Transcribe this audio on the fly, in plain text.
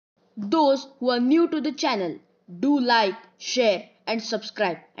Those who are new to the channel, do like, share and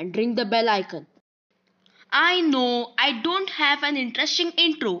subscribe and ring the bell icon. I know I don't have an interesting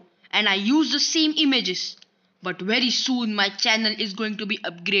intro and I use the same images, but very soon my channel is going to be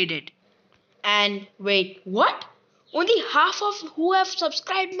upgraded. And wait, what? Only half of who have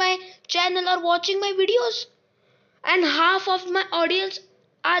subscribed my channel are watching my videos? And half of my audience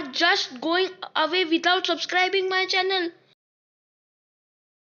are just going away without subscribing my channel.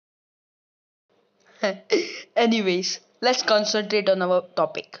 Anyways, let's concentrate on our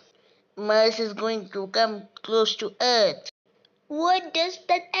topic. Mars is going to come close to Earth. What does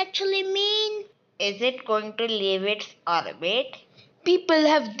that actually mean? Is it going to leave its orbit? People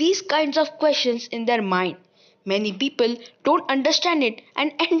have these kinds of questions in their mind. Many people don't understand it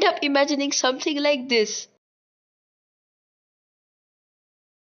and end up imagining something like this.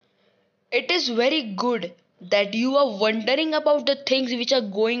 It is very good that you are wondering about the things which are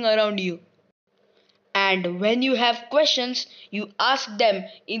going around you. And when you have questions, you ask them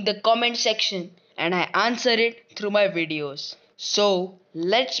in the comment section and I answer it through my videos. So,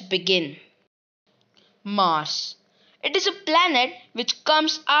 let's begin. Mars. It is a planet which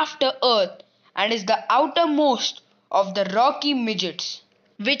comes after Earth and is the outermost of the rocky midgets,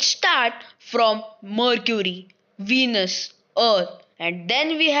 which start from Mercury, Venus, Earth, and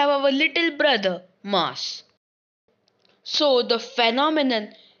then we have our little brother Mars. So the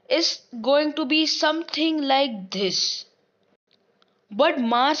phenomenon is going to be something like this. But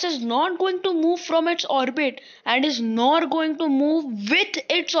Mars is not going to move from its orbit and is not going to move with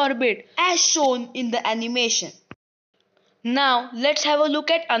its orbit as shown in the animation. Now let's have a look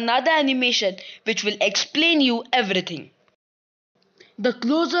at another animation which will explain you everything. The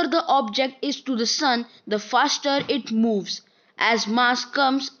closer the object is to the sun, the faster it moves. As Mars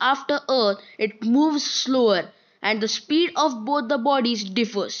comes after Earth, it moves slower and the speed of both the bodies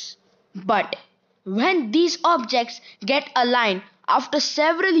differs. But when these objects get aligned after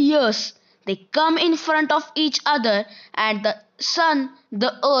several years, they come in front of each other and the sun,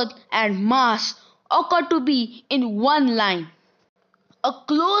 the earth and Mars occur to be in one line. A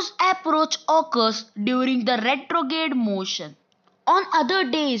close approach occurs during the retrograde motion. On other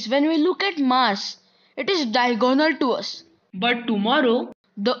days when we look at Mars, it is diagonal to us. But tomorrow,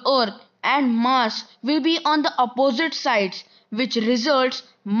 the Earth and Mars will be on the opposite sides, which results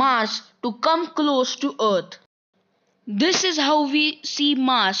Mars to come close to Earth. This is how we see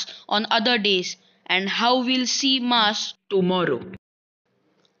Mars on other days and how we'll see Mars tomorrow.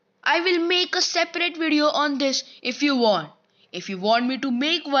 I will make a separate video on this if you want. If you want me to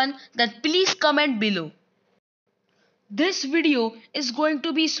make one, then please comment below. This video is going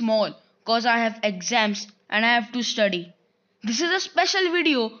to be small cause I have exams and I have to study. This is a special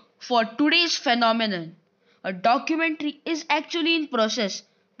video for today's phenomenon. A documentary is actually in process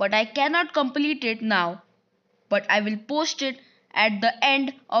but I cannot complete it now. But I will post it at the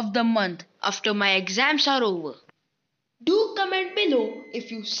end of the month after my exams are over. Do comment below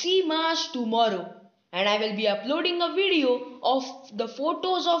if you see Mars tomorrow and I will be uploading a video of the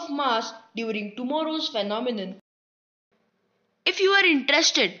photos of Mars during tomorrow's phenomenon. If you are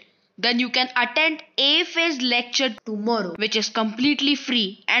interested, then you can attend AFA's lecture tomorrow, which is completely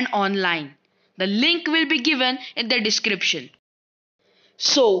free and online. The link will be given in the description.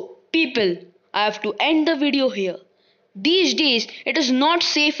 So, people, I have to end the video here. These days, it is not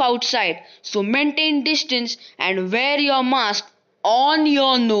safe outside, so maintain distance and wear your mask on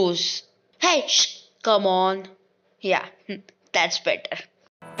your nose. Hey, shh, come on. Yeah, that's better.